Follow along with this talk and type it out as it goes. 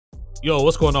Yo,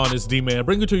 what's going on? It's D-Man,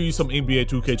 bringing to you some NBA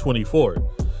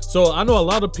 2K24. So I know a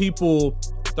lot of people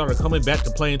that are coming back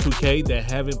to playing 2K that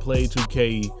haven't played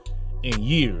 2K in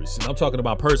years, and I'm talking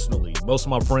about personally. Most of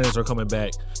my friends are coming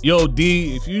back. Yo,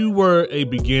 D, if you were a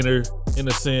beginner in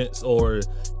a sense, or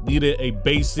needed a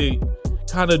basic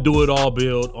kind of do-it-all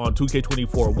build on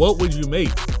 2K24, what would you make?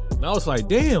 And I was like,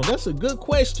 damn, that's a good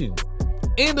question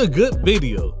and a good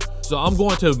video. So I'm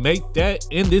going to make that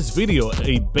in this video,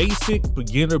 a basic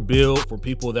beginner build for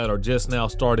people that are just now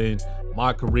starting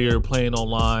my career playing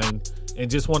online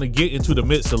and just want to get into the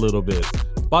midst a little bit.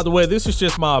 By the way, this is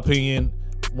just my opinion.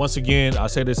 Once again, I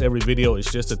say this every video,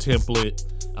 it's just a template.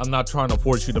 I'm not trying to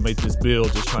force you to make this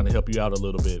build, just trying to help you out a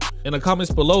little bit. In the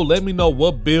comments below, let me know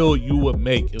what build you would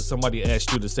make if somebody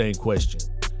asked you the same question.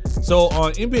 So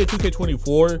on NBA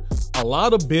 2K24, a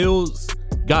lot of builds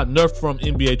got nerfed from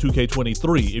NBA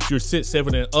 2K23. If you're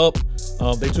 6'7" and up,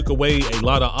 they took away a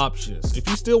lot of options. If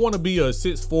you still want to be a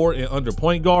 6'4" and under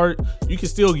point guard, you can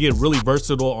still get really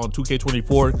versatile on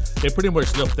 2K24. They pretty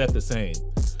much left that the same.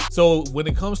 So when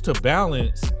it comes to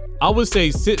balance, I would say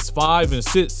 6'5" and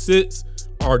 6'6"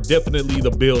 are definitely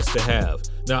the builds to have.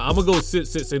 Now I'm gonna go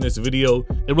 6'6" in this video.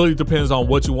 It really depends on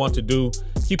what you want to do.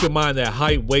 Keep in mind that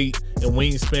height, weight, and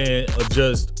wingspan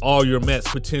adjust all your max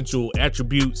potential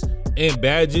attributes and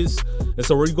badges. And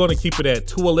so we're going to keep it at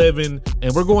 211,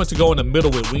 and we're going to go in the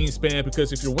middle with wingspan,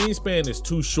 because if your wingspan is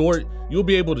too short, you'll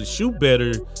be able to shoot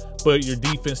better, but your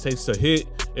defense takes a hit.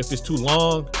 If it's too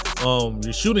long,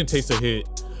 your shooting takes a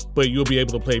hit, but you'll be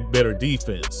able to play better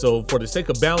defense. So for the sake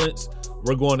of balance,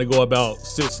 we're going to go about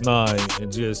 6'9"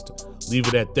 and just leave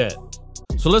it at that.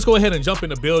 So let's go ahead and jump in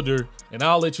the builder, and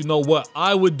I'll let you know what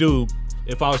I would do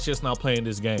if I was just not playing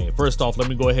this game. First off, let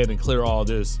me go ahead and clear all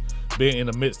this, being in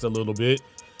the midst a little bit.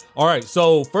 All right,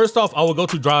 so first off, I will go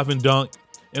to drive and dunk.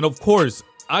 And of course,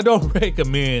 I don't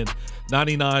recommend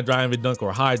 99 drive and dunk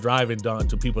or high drive and dunk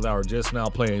to people that are just now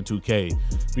playing 2K,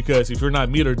 because if you're not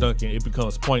meter dunking, it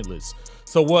becomes pointless.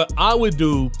 So what I would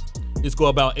do is go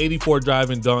about 84 drive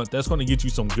and dunk. That's going to get you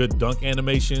some good dunk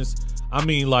animations. I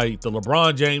mean, like the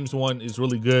LeBron James one is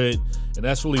really good, and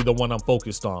that's really the one I'm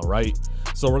focused on, right?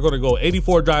 So we're going to go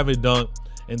 84 drive and dunk,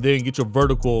 and then get your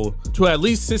vertical to at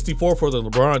least 64 for the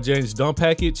LeBron James dunk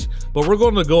package. But we're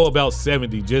going to go about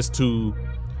 70 just to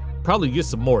probably get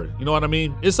some more. You know what I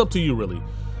mean? It's up to you, really.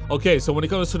 Okay, so when it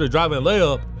comes to the drive and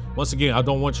layup, once again, I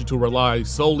don't want you to rely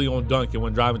solely on dunking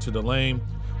when driving to the lane.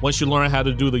 Once you learn how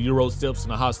to do the Euro steps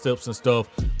and the hot steps and stuff,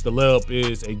 the layup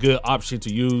is a good option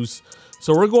to use.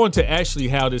 So we're going to actually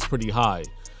have this pretty high.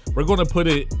 We're going to put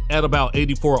it at about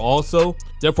 84 also.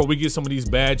 Therefore, we get some of these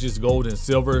badges, gold and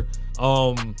silver.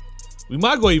 We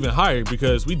might go even higher,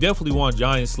 because we definitely want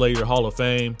Giant Slayer Hall of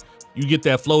Fame. You get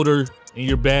that floater in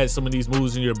your bag, some of these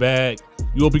moves in your bag,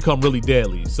 you will become really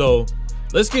deadly. So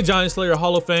let's get Giant Slayer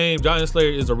Hall of Fame. Giant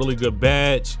Slayer is a really good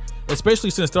badge, especially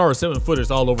since there are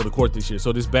 7-footers all over the court this year.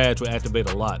 So this badge will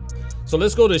activate a lot. So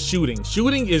let's go to shooting.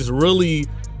 Shooting is really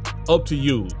up to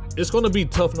you. It's going to be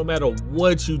tough no matter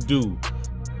what you do,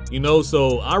 you know.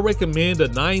 So I recommend a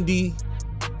 90.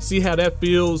 See how that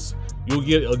feels. You'll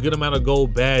get a good amount of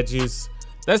gold badges.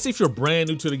 That's if you're brand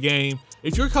new to the game.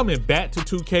 If you're coming back to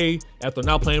 2K after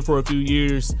not playing for a few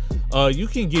years, you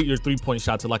can get your 3-point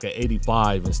shot to like an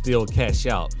 85 and still cash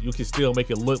out. You can still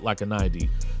make it look like a 90.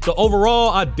 So overall,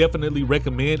 I definitely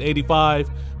recommend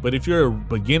 85. But if you're a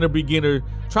beginner,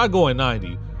 try going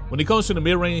 90. When it comes to the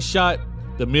mid-range shot,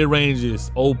 the mid-range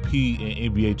is OP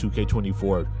in NBA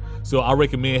 2K24. So I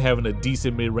recommend having a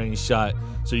decent mid-range shot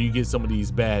so you get some of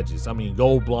these badges. I mean,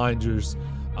 gold blinders,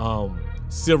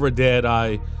 silver dead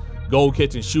eye, gold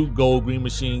catch and shoot, gold green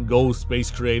machine, gold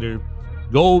space creator,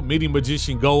 gold midi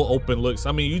magician, gold open looks.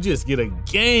 I mean, you just get a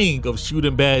gang of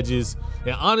shooting badges.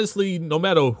 And honestly, no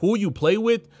matter who you play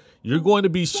with, you're going to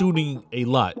be shooting a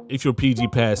lot if your PG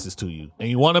passes to you. And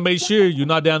you want to make sure you're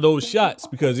not down those shots,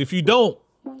 because if you don't,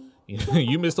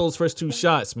 you miss those first 2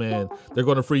 shots, man, they're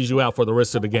going to freeze you out for the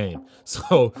rest of the game.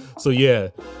 So yeah,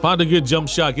 find a good jump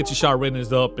shot, get your shot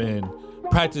ratings up, and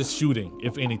practice shooting,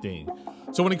 if anything.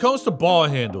 So when it comes to ball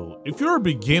handle, if you're a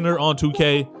beginner on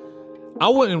 2K, I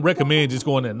wouldn't recommend just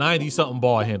going at 90-something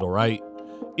ball handle, right?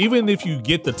 Even if you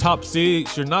get the top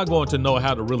 6, you're not going to know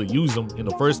how to really use them in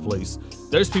the first place.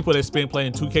 There's people that's been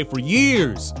playing 2K for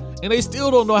years, and they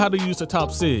still don't know how to use the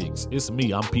top 6. It's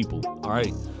me, I'm people, all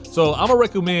right? So I'm gonna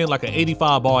recommend like an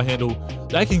 85 ball handle.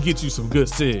 That can get you some good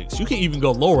 6. You can even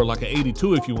go lower, like an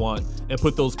 82 if you want, and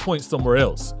put those points somewhere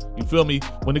else. You feel me?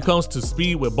 When it comes to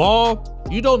speed with ball,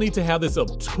 you don't need to have this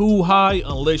up too high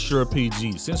unless you're a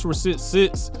PG. Since we're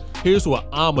 6'6", here's what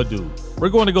I'ma do. We're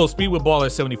going to go speed with ball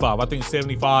at 75. I think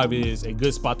 75 is a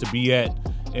good spot to be at.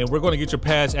 and we're going to get your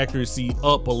pass accuracy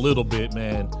up a little bit,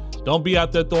 man. Don't be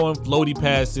out there throwing floaty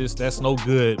passes. That's no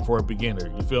good for a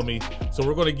beginner. You feel me? So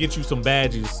we're going to get you some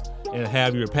badges and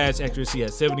have your pass accuracy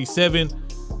at 77.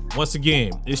 Once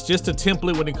again, it's just a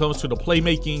template when it comes to the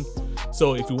playmaking.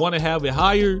 So if you want to have it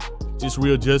higher, just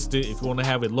readjust it. If you want to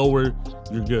have it lower,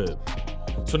 you're good.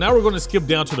 So now we're going to skip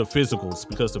down to the physicals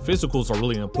because the physicals are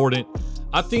really important.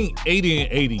 I think 80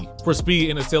 and 80 for speed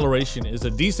and acceleration is a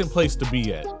decent place to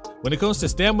be at. When it comes to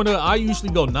stamina, I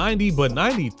usually go 90, but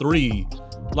 93,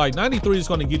 like 93 is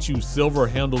going to get you silver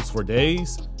handles for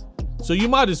days. So you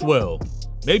might as well.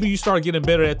 Maybe you start getting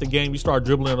better at the game, you start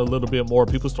dribbling a little bit more,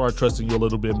 people start trusting you a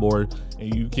little bit more,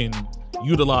 and you can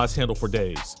utilize handle for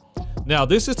days. Now,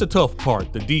 this is the tough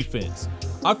part, the defense.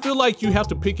 I feel like you have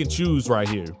to pick and choose right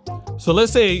here. So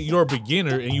let's say you're a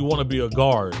beginner and you want to be a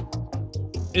guard.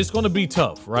 It's going to be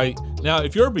tough, right? Now,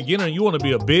 if you're a beginner and you want to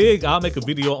be a big, I'll make a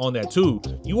video on that too.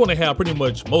 You want to have pretty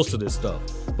much most of this stuff.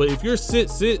 But if you're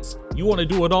sits, you want to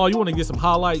do it all, you want to get some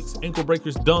highlights, ankle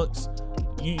breakers, dunks,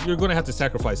 you're going to have to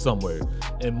sacrifice somewhere.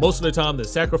 And most of the time, the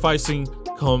sacrificing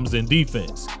comes in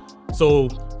defense. So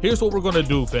here's what we're going to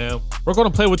do, fam. We're going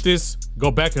to play with this, go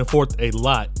back and forth a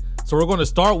lot. So we're going to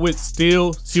start with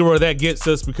steal, see where that gets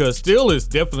us, because steal is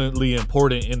definitely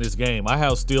important in this game. I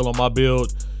have steal on my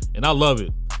build, and I love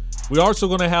it. We're also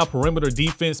going to have perimeter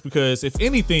defense, because if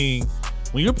anything,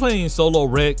 when you're playing solo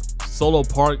rec, solo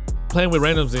park, playing with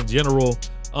randoms in general,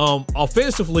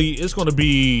 offensively, it's going to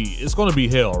be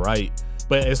hell, right?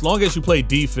 But as long as you play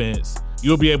defense,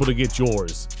 you'll be able to get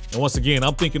yours. And once again,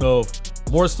 I'm thinking of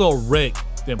more so rec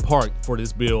than park for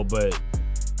this build, but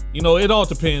you know, it all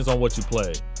depends on what you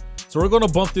play. So we're gonna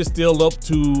bump this steal up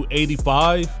to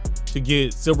 85 to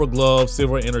get silver glove,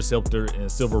 silver interceptor,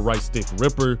 and silver right stick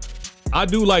ripper. I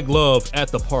do like glove at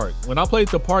the park. When I played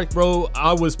the park, bro,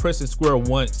 I was pressing square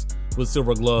once with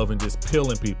silver glove and just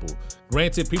pilling people.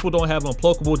 Granted, people don't have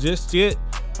unpluckable just yet.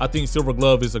 I think silver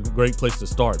glove is a great place to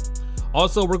start.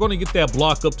 Also, we're going to get that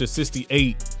block up to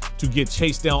 68 to get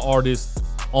chase down artists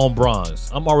on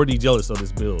bronze. I'm already jealous of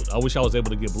this build. I wish I was able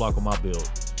to get block on my build.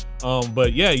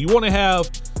 But yeah, you want to have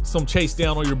some chase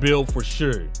down on your build for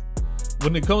sure.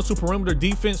 When it comes to perimeter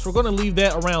defense, we're going to leave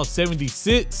that around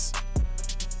 76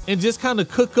 and just kind of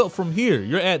cook up from here.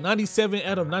 You're at 97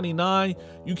 out of 99.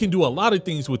 You can do a lot of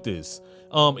things with this.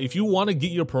 If you want to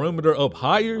get your perimeter up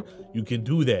higher, you can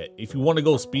do that. If you want to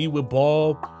go speed with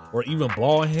ball or even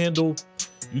ball handle,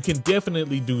 you can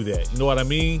definitely do that. You know what I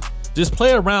mean? Just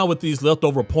play around with these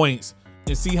leftover points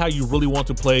and see how you really want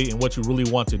to play and what you really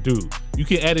want to do. You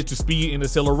can add it to speed and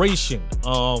acceleration.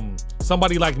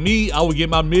 Somebody like me, I would get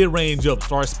my mid-range up,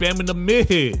 start spamming the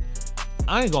mid.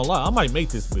 I ain't gonna lie, I might make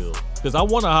this build because I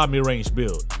want a high mid-range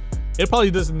build. It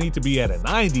probably doesn't need to be at a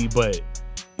 90, but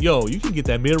yo, you can get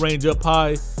that mid-range up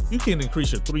high. You can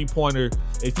increase your three-pointer.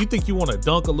 If you think you want to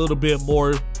dunk a little bit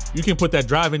more, you can put that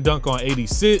driving dunk on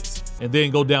 86 and then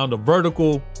go down to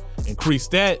vertical, increase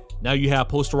that. Now you have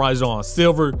posterizer on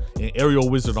silver and aerial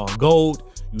wizard on gold.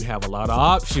 You have a lot of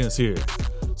options here.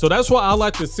 So that's why I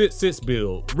like the sit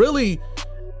build. Really,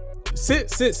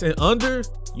 sits and under,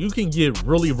 you can get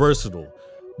really versatile.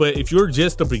 But if you're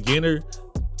just a beginner,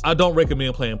 I don't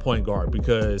recommend playing point guard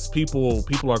because people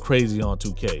are crazy on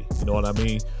 2K. You know what I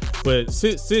mean? But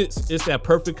sits, it's that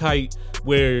perfect height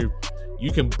where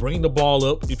you can bring the ball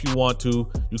up if you want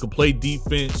to. You can play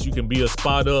defense. You can be a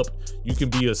spot up. You can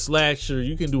be a slasher.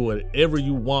 You can do whatever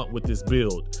you want with this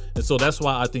build. And so that's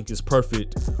why I think it's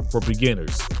perfect for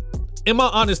beginners. In my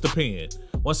honest opinion,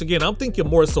 once again, I'm thinking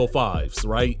more so 5s,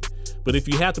 right? But if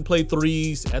you have to play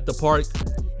 3s at the park,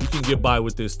 you can get by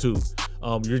with this too.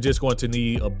 You're just going to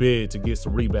need a bid to get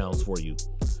some rebounds for you.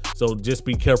 So just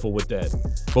be careful with that.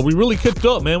 But we really cooked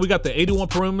up, man. We got the 81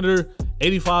 perimeter,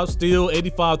 85 steal,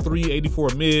 85 3, 84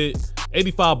 mid,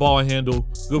 85 ball handle,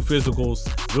 good physicals,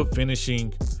 good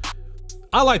finishing.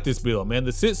 I like this build, man.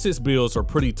 The sit builds are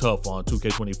pretty tough on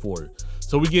 2K24.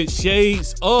 So we get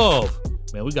shades of,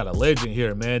 man, we got a legend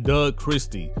here, man. Doug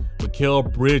Christie,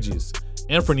 Mikal Bridges,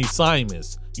 Anthony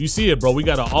Simons. You see it, bro. We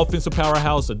got an offensive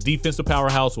powerhouse, a defensive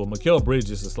powerhouse. Well, Mikal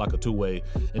Bridges is like a two-way.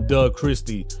 And Doug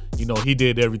Christie, you know, he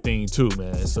did everything too,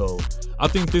 man. So I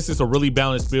think this is a really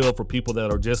balanced build for people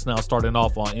that are just now starting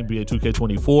off on NBA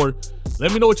 2K24.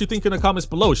 Let me know what you think in the comments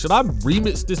below. Should I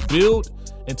remix this build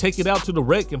and take it out to the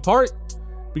rec and park?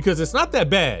 Because it's not that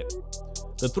bad.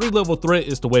 The 3-level threat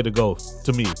is the way to go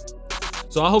to me.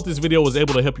 So I hope this video was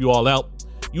able to help you all out.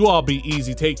 You all be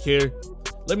easy. Take care.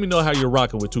 Let me know how you're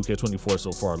rocking with 2K24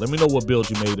 so far. Let me know what build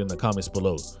you made in the comments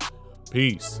below.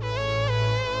 Peace.